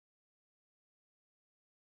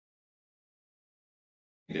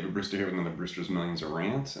David Brewster here with another Brewster's Millions of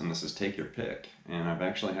Rants, and this is Take Your Pick. And I've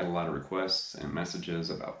actually had a lot of requests and messages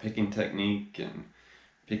about picking technique and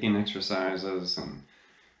picking exercises and,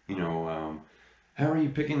 you know, how are you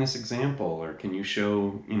picking this example? Or can you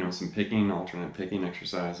show, some alternate picking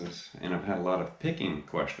exercises? And I've had a lot of picking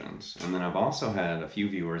questions. And then I've also had a few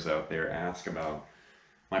viewers out there ask about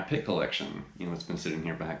my pick collection, that's been sitting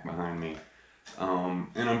here back behind me.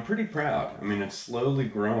 And I'm pretty proud. I mean, it's slowly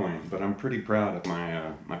growing, but I'm pretty proud of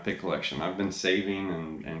my pick collection. I've been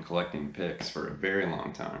saving and collecting picks for a very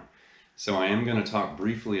long time. So I am going to talk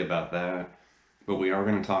briefly about that, but we are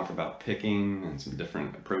going to talk about picking and some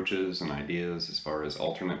different approaches and ideas as far as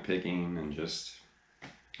alternate picking and just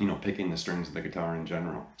picking the strings of the guitar in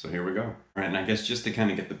general. So here we go. All right, and I guess just to kind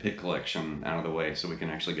of get the pick collection out of the way so we can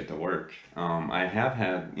actually get to work, I have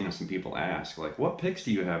had, some people ask, like, what picks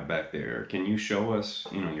do you have back there? Can you show us,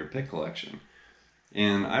 your pick collection?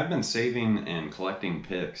 And I've been saving and collecting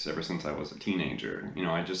picks ever since I was a teenager.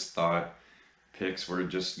 I just thought picks were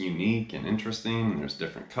just unique and interesting, and there's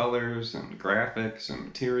different colors and graphics and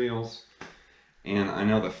materials. And I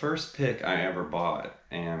know the first pick I ever bought,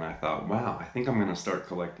 and I thought, wow, I think I'm going to start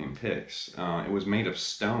collecting picks. It was made of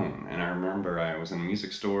stone, and I remember I was in a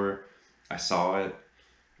music store, I saw it.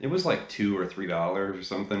 It was like $2 or $3 or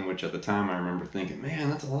something, which at the time I remember thinking, man,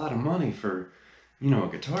 that's a lot of money for, a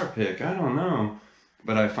guitar pick. I don't know.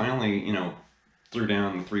 But I finally, threw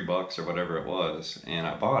down the $3 or whatever it was, and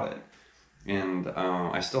I bought it. And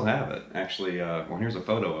I still have it. Actually, well, here's a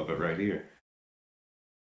photo of it right here.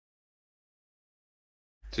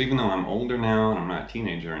 So even though I'm older now and I'm not a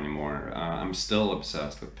teenager anymore, I'm still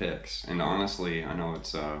obsessed with picks. And honestly, I know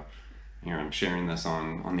it's here I'm sharing this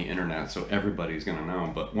on the internet, so everybody's gonna know.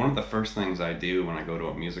 But one of the first things I do when I go to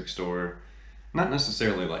a music store, not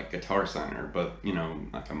necessarily like Guitar Center, but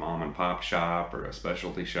like a mom and pop shop or a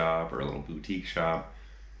specialty shop or a little boutique shop,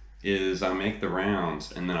 is I make the rounds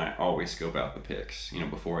and then I always scope out the picks,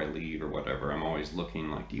 before I leave or whatever. I'm always looking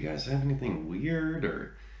like, do you guys have anything weird?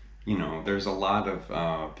 Or, there's a lot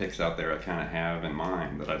of picks out there I kind of have in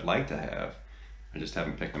mind that I'd like to have. I just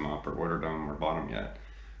haven't picked them up or ordered them or bought them yet.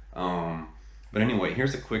 But anyway,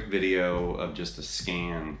 here's a quick video of just a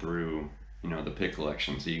scan through, the pick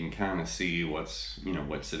collection so you can kind of see what's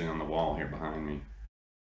sitting on the wall here behind me.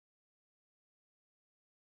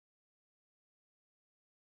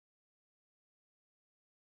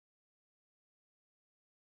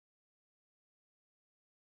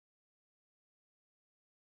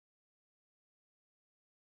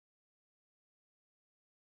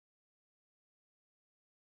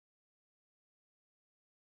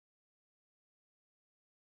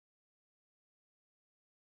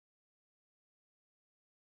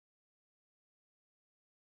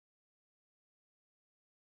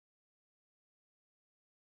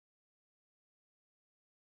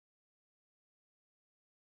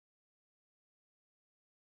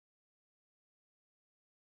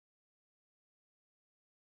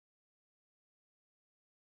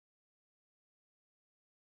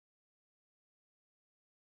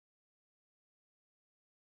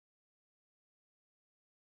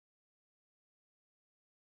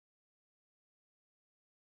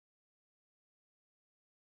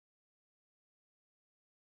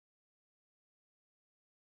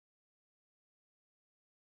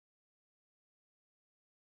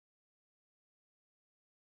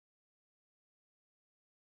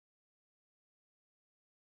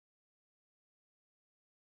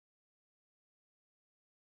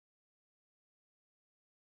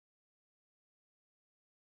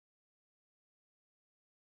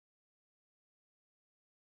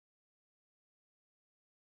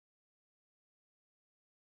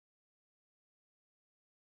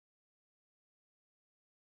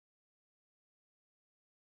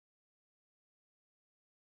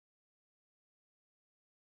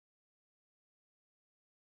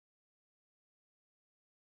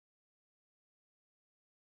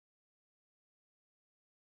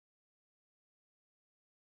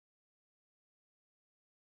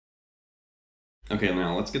 Okay,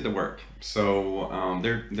 now let's get to work. So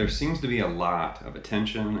there seems to be a lot of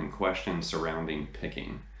attention and questions surrounding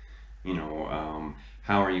picking.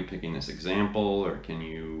 How are you picking this example, or can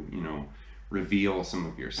you, reveal some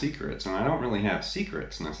of your secrets? And I don't really have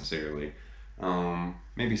secrets necessarily.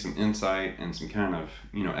 Maybe some insight and some kind of,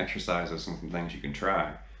 exercises and some things you can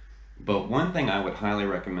try. But one thing I would highly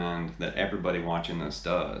recommend that everybody watching this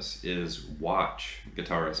does is watch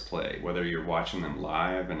guitarists play, whether you're watching them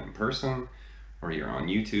live and in person, or you're on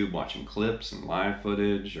YouTube watching clips and live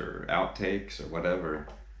footage or outtakes or whatever.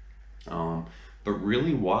 But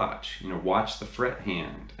really watch the fret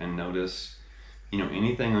hand and notice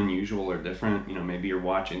anything unusual or different. Maybe you're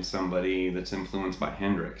watching somebody that's influenced by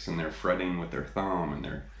Hendrix and they're fretting with their thumb and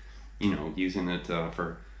they're, using it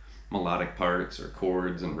for melodic parts or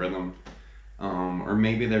chords and rhythm. Or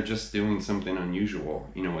maybe they're just doing something unusual,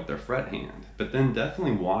 with their fret hand. But then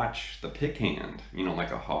definitely watch the pick hand,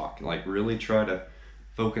 like a hawk. Like really try to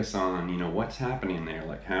focus on, what's happening there.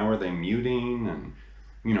 Like how are they muting and,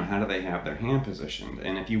 how do they have their hand positioned?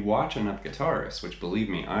 And if you watch enough guitarists, which believe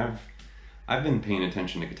me, I've been paying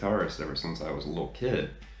attention to guitarists ever since I was a little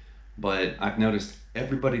kid, but I've noticed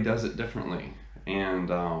everybody does it differently.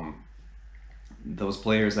 And those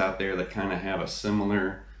players out there that kind of have a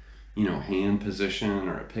similar, hand position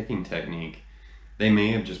or a picking technique, they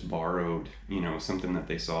may have just borrowed, something that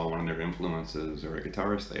they saw one of their influences or a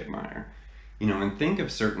guitarist they admire. And think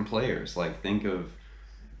of certain players, like think of,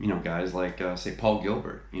 guys like, say, Paul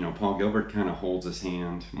Gilbert. Paul Gilbert kind of holds his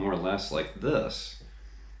hand more or less like this.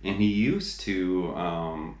 And he used to,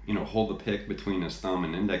 hold the pick between his thumb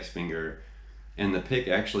and index finger. And the pick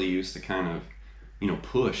actually used to kind of,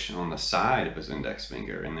 push on the side of his index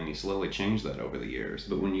finger. And then he slowly changed that over the years.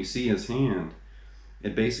 But when you see his hand,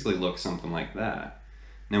 it basically looks something like that.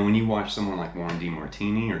 Now, when you watch someone like Warren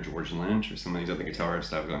DeMartini or George Lynch or some of these other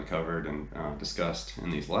guitarists I've uncovered and discussed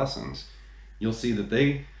in these lessons, you'll see that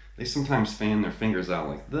they sometimes fan their fingers out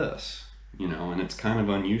like this, and it's kind of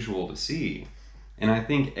unusual to see. And I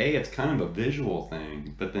think A, it's kind of a visual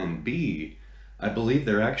thing, but then B, I believe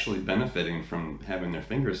they're actually benefiting from having their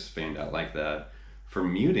fingers fanned out like that for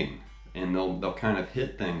muting, and they'll kind of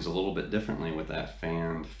hit things a little bit differently with that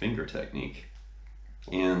fanned finger technique.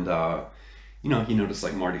 And if you notice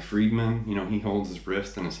like Marty Friedman, he holds his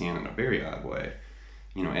wrist in his hand in a very odd way.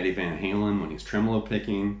 Eddie Van Halen, when he's tremolo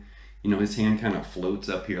picking, his hand kind of floats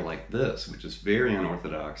up here like this, which is very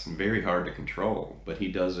unorthodox and very hard to control, but he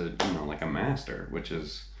does it, like a master, which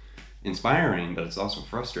is inspiring, but it's also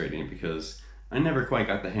frustrating because I never quite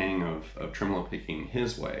got the hang of tremolo picking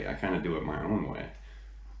his way. I kind of do it my own way.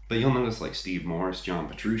 But you'll notice like Steve Morse, John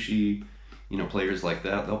Petrucci, players like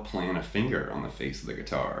that, they'll plant a finger on the face of the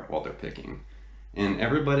guitar while they're picking. And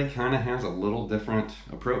everybody kind of has a little different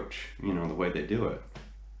approach, the way they do it.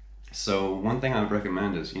 So one thing I would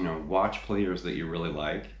recommend is, watch players that you really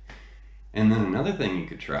like. And then another thing you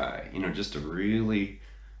could try, just to really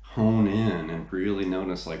hone in and really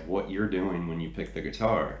notice like what you're doing when you pick the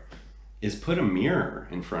guitar, is put a mirror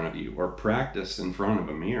in front of you or practice in front of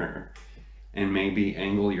a mirror and maybe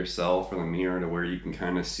angle yourself or the mirror to where you can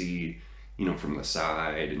kind of see, from the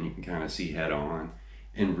side and you can kind of see head on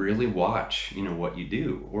and really watch, what you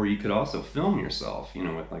do. Or you could also film yourself,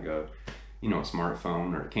 with like a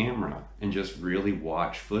smartphone or a camera and just really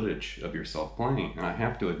watch footage of yourself playing. And I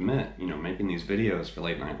have to admit, making these videos for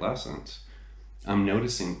late night lessons, I'm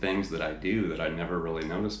noticing things that I do that I never really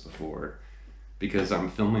noticed before because I'm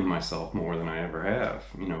filming myself more than I ever have,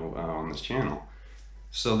 on this channel.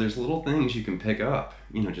 So there's little things you can pick up,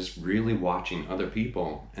 just really watching other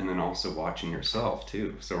people and then also watching yourself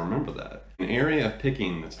too. So remember that. An area of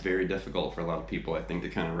picking that's very difficult for a lot of people, I think, to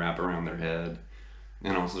kind of wrap around their head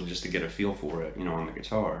and also just to get a feel for it, on the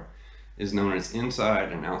guitar, is known as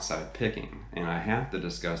inside and outside picking. And I have to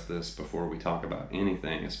discuss this before we talk about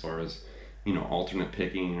anything as far as, alternate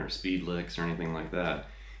picking or speed licks or anything like that.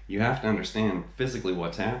 You have to understand physically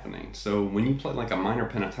what's happening. So when you play like a minor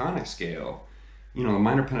pentatonic scale, the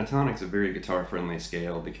minor pentatonic is a very guitar-friendly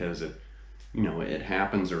scale because it, it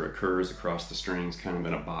happens or occurs across the strings kind of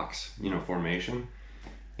in a box, formation.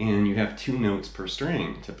 And you have 2 notes per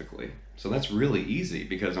string typically. So that's really easy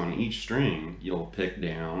because on each string, you'll pick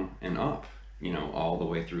down and up, all the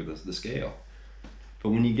way through the scale. But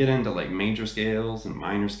when you get into like major scales and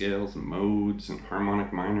minor scales and modes and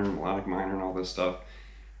harmonic minor and melodic minor and all this stuff,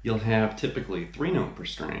 you'll have typically 3 note per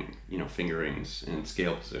string, fingerings and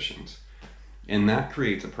scale positions. And that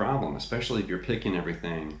creates a problem, especially if you're picking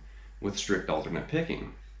everything with strict alternate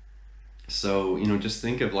picking. So, just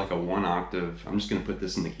think of like a 1 octave, I'm just going to put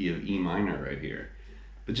this in the key of E minor right here.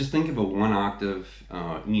 But just think of a 1 octave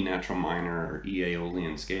E natural minor or E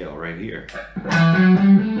Aeolian scale right here.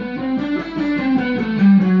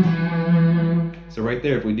 So right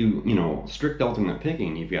there, if we do, strict alternate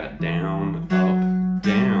picking, you've got down,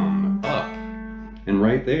 up. And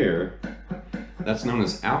right there, that's known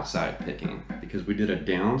as outside picking because we did a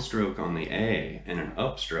downstroke on the A and an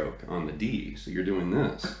upstroke on the D. So you're doing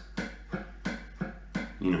this.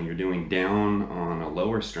 You're doing down on a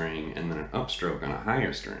lower string and then an upstroke on a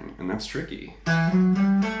higher string, and that's tricky. Now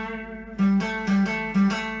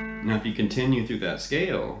if you continue through that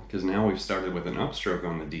scale, because now we've started with an upstroke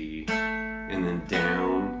on the D, and then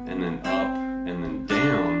down, and then up, and then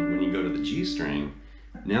down, when you go to the G string,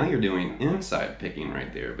 Now you're doing inside picking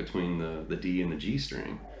right there between the D and the G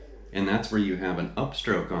string. And that's where you have an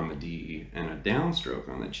upstroke on the D and a downstroke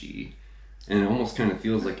on the G. And it almost kind of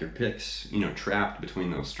feels like your pick's, trapped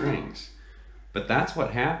between those strings. But that's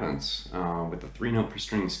what happens with the 3-note per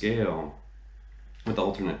string scale with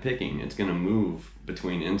alternate picking. It's going to move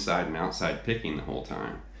between inside and outside picking the whole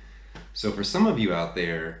time. So for some of you out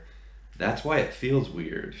there, that's why it feels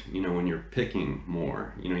weird, when you're picking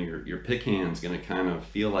more. Your pick hand's going to kind of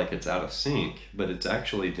feel like it's out of sync, but it's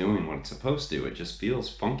actually doing what it's supposed to. It just feels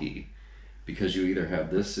funky because you either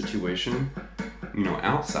have this situation,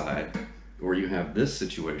 outside, or you have this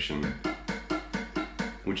situation,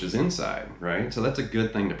 which is inside, right? So that's a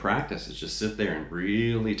good thing to practice, is just sit there and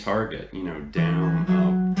really target, down,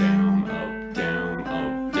 up, down, up, down,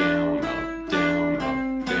 up, down, up, down,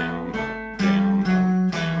 up, down, up, down,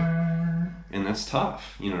 up, down. And that's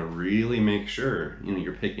tough, to really make sure,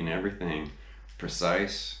 you're picking everything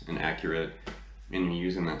precise and accurate, and you're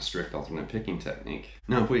using that strict alternate picking technique.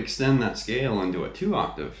 Now, if we extend that scale into a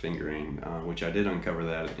 2-octave fingering, which I did uncover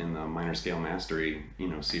that in the Minor Scale Mastery,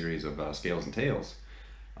 series of Scales and Tales.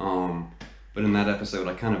 But in that episode,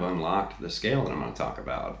 I kind of unlocked the scale that I'm going to talk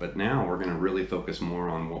about. But now we're going to really focus more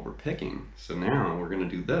on what we're picking. So now we're going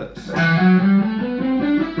to do this.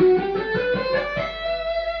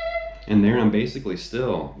 And there I'm basically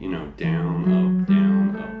still, down, up,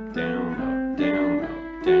 down, up, down, up, down,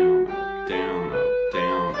 up, down, up, down, up,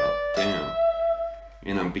 down, up, down.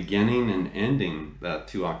 And I'm beginning and ending that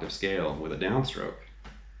 2-octave scale with a downstroke.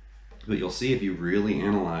 But you'll see, if you really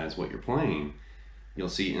analyze what you're playing, you'll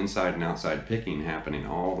see inside and outside picking happening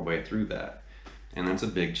all the way through that. And that's a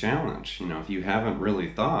big challenge. If you haven't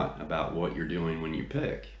really thought about what you're doing when you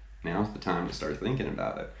pick, now's the time to start thinking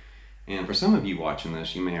about it. And for some of you watching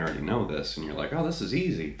this, you may already know this, and you're like, oh, this is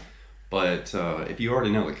easy. But if you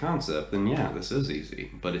already know the concept, then yeah, this is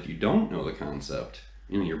easy. But if you don't know the concept,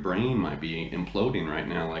 your brain might be imploding right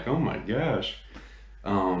now, like, oh my gosh.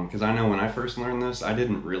 Because I know when I first learned this, I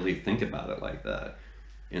didn't really think about it like that.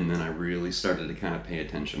 And then I really started to kind of pay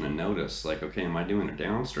attention and notice, like, okay, am I doing a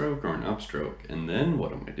downstroke or an upstroke? And then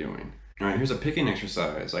what am I doing? All right, here's a picking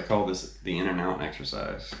exercise. I call this the in and out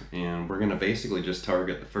exercise. And we're gonna basically just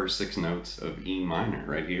target the first 6 notes of E minor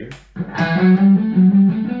right here. And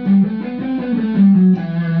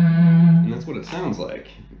that's what it sounds like.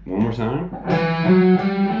 One more time.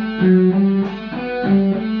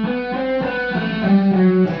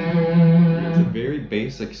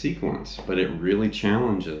 Basic sequence, but it really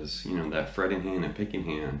challenges that fretting hand and picking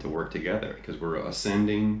hand to work together, because we're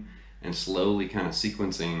ascending and slowly kind of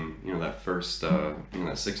sequencing that first that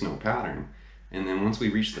 6-note pattern, and then once we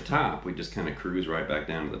reach the top, we just kind of cruise right back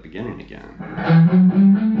down to the beginning again.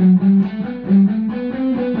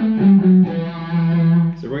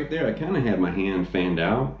 So right there, I kind of had my hand fanned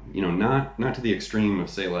out, not to the extreme of,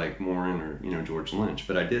 say, like Morin or George Lynch,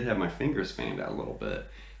 but I did have my fingers fanned out a little bit.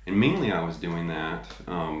 And mainly I was doing that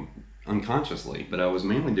unconsciously, but I was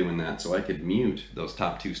mainly doing that so I could mute those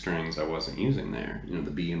top 2 strings I wasn't using there, the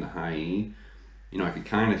B and the high E. I could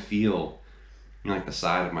kind of feel, like the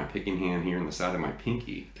side of my picking hand here and the side of my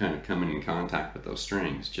pinky kind of coming in contact with those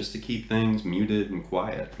strings, just to keep things muted and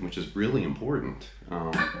quiet, which is really important.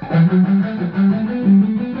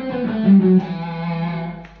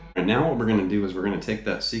 And now what we're going to do is we're going to take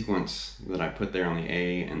that sequence that I put there on the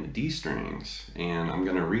A and the D strings, and I'm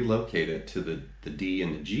going to relocate it to the D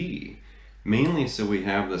and the G, mainly so we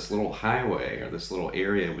have this little highway, or this little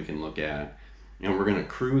area we can look at, and we're going to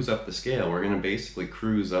cruise up the scale. We're going to basically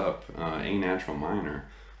cruise up A natural minor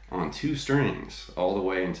on 2 strings all the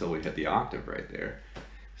way until we hit the octave right there.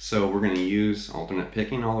 So we're going to use alternate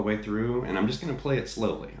picking all the way through, and I'm just going to play it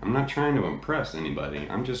slowly. I'm not trying to impress anybody.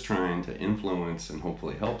 I'm just trying to influence and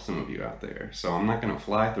hopefully help some of you out there. So I'm not going to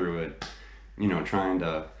fly through it, trying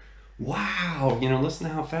to, wow, listen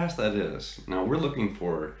to how fast that is. Now we're looking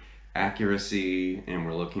for accuracy, and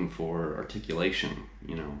we're looking for articulation,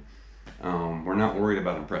 We're not worried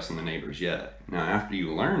about impressing the neighbors yet. Now after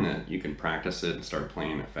you learn it, you can practice it and start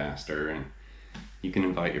playing it faster, and you can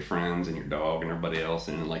invite your friends and your dog and everybody else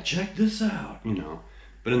in and, like, check this out,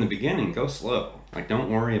 But in the beginning, go slow. Like,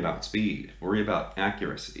 don't worry about speed. Worry about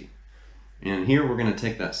accuracy. And here we're going to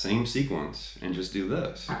take that same sequence and just do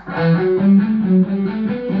this. Right?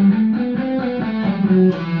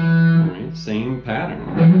 Same pattern.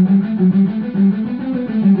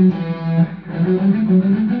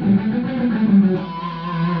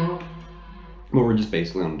 But we're just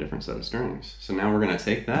basically on a different set of strings. So now we're going to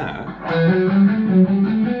take that.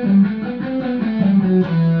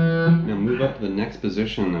 Now move up to the next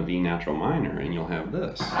position of E natural minor, and you'll have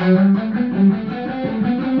this.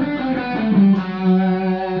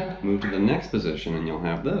 Move to the next position and you'll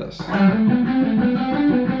have this.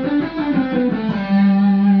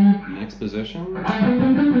 Next position.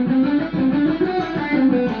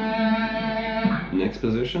 Next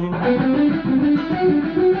position.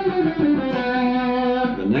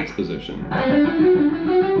 The next position.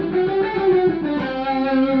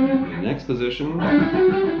 The next position.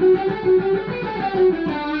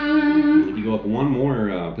 If you go up one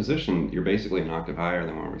more position, you're basically an octave higher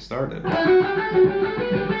than where we started. Now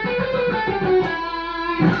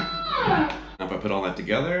if I put all that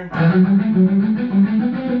together,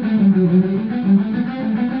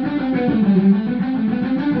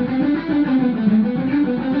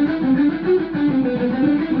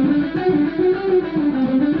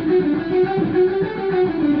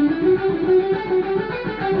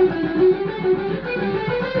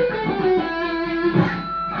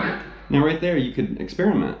 now right there you could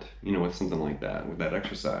experiment, with something like that, with that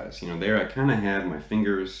exercise. There I kind of had my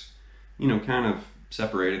fingers, kind of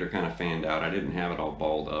separated or kind of fanned out. I didn't have it all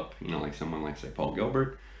balled up, like someone like, say, Paul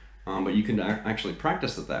Gilbert. But you can actually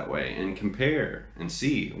practice it that way and compare and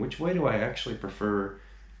see which way do I actually prefer,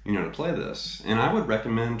 to play this. And I would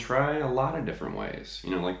recommend try a lot of different ways.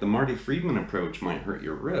 Like the Marty Friedman approach might hurt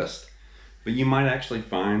your wrist, but you might actually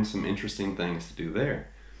find some interesting things to do there.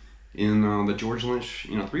 In the George Lynch,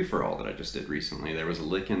 3-for-all that I just did recently, there was a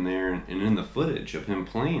lick in there, and in the footage of him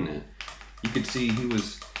playing it, you could see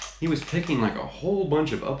he was picking like a whole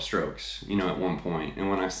bunch of upstrokes, at one point. And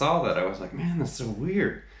when I saw that, I was like, man, that's so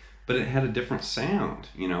weird. But it had a different sound,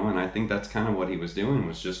 and I think that's kind of what he was doing,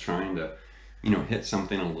 was just trying to, hit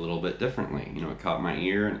something a little bit differently. It caught my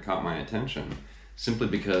ear and it caught my attention, simply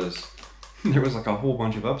because there was like a whole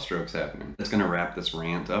bunch of upstrokes happening. That's going to wrap this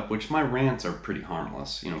rant up, which my rants are pretty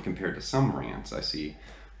harmless, compared to some rants I see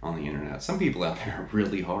on the internet. Some people out there are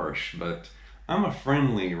really harsh, but I'm a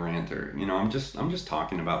friendly ranter. I'm just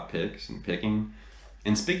talking about picks and picking.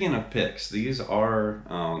 And speaking of picks, these are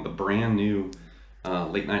the brand new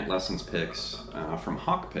late night lessons picks from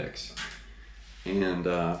Hawk Picks. And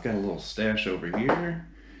I've got a little stash over here.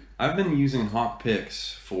 I've been using Hawk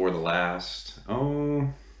Picks for the last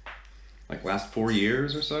 4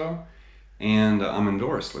 years or so, and I'm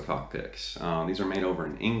endorsed with Hawk Picks. These are made over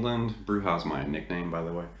in England. Brewhow's my nickname, by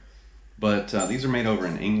the way. But these are made over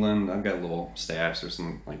in England. I've got a little stash. There's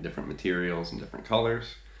some like different materials and different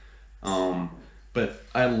colors. But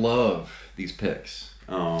I love these picks.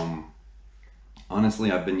 Honestly,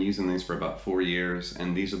 I've been using these for about 4 years,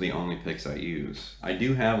 and these are the only picks I use. I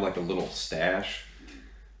do have like a little stash.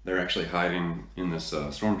 They're actually hiding in this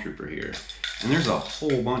Stormtrooper here. And there's a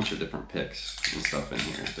whole bunch of different picks and stuff in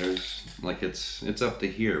here. There's like, it's up to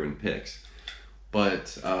here in picks.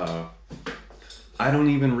 But I don't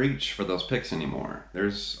even reach for those picks anymore.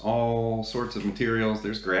 There's all sorts of materials.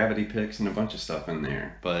 There's gravity picks and a bunch of stuff in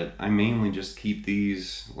there. But I mainly just keep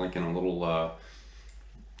these like in a little, a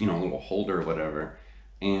little holder or whatever.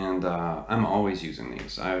 And I'm always using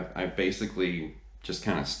these. I've basically just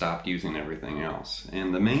kind of stopped using everything else.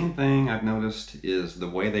 And the main thing I've noticed is the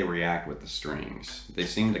way they react with the strings. They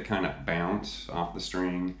seem to kind of bounce off the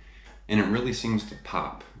string, and it really seems to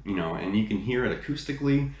pop, and you can hear it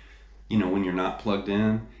acoustically, when you're not plugged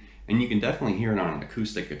in, and you can definitely hear it on an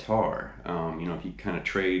acoustic guitar. If you kind of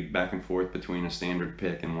trade back and forth between a standard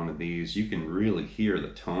pick and one of these, you can really hear the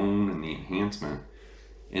tone and the enhancement.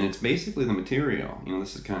 And it's basically the material.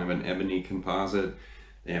 This is kind of an ebony composite.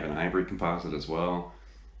 They have an ivory composite as well.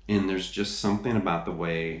 And there's just something about the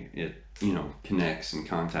way it, connects and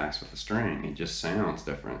contacts with the string. It just sounds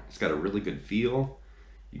different. It's got a really good feel.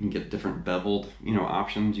 You can get different beveled,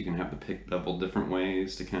 options. You can have the pick beveled different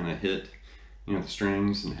ways to kind of hit, the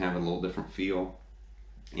strings and have a little different feel.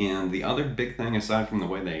 And the other big thing, aside from the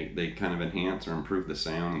way they kind of enhance or improve the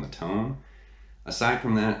sound and the tone, aside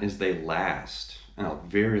from that, is they last a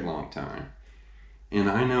very long time. And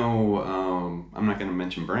I know, I'm not going to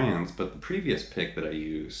mention brands, but the previous pick that I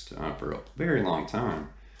used for a very long time,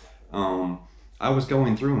 I was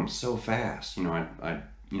going through them so fast. I'd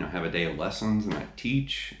have a day of lessons and I'd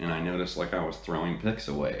teach, and I noticed like I was throwing picks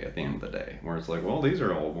away at the end of the day, where it's like, well, these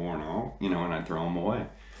are all worn out, and I'd throw them away.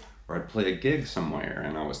 Or I'd play a gig somewhere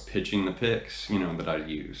and I was pitching the picks, that I'd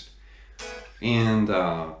used. And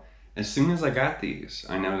as soon as I got these,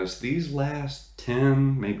 I noticed these last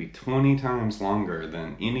 10, maybe 20 times longer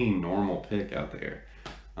than any normal pick out there.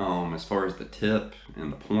 As far as the tip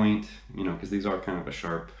and the point, because these are kind of a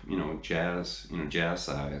sharp, jazz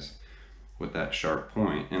size with that sharp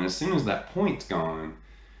point. And as soon as that point's gone,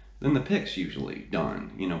 then the pick's usually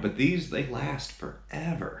done, but these, they last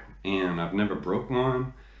forever. And I've never broke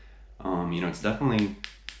one. It's definitely,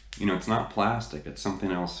 it's not plastic, it's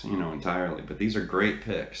something else, entirely. But these are great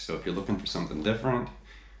picks. So if you're looking for something different,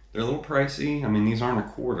 they're a little pricey. I mean, these aren't a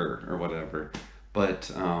quarter or whatever,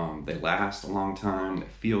 but they last a long time. They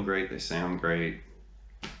feel great. They sound great.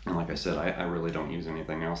 And like I said, I really don't use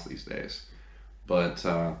anything else these days. But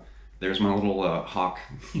there's my little hawk,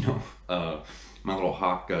 my little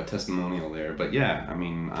hawk testimonial there. But yeah, I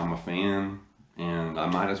mean, I'm a fan, and I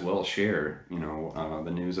might as well share,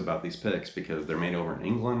 the news about these picks because they're made over in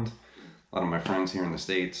England. A lot of my friends here in the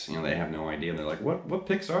States, they have no idea. They're like, what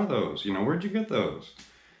picks are those? Where'd you get those?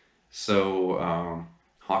 So,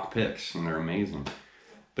 hawk picks, and they're amazing.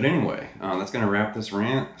 But anyway, that's going to wrap this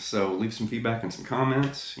rant. So leave some feedback and some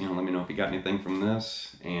comments. Let me know if you got anything from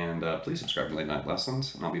this. And please subscribe to Late Night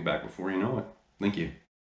Lessons, and I'll be back before you know it. Thank you.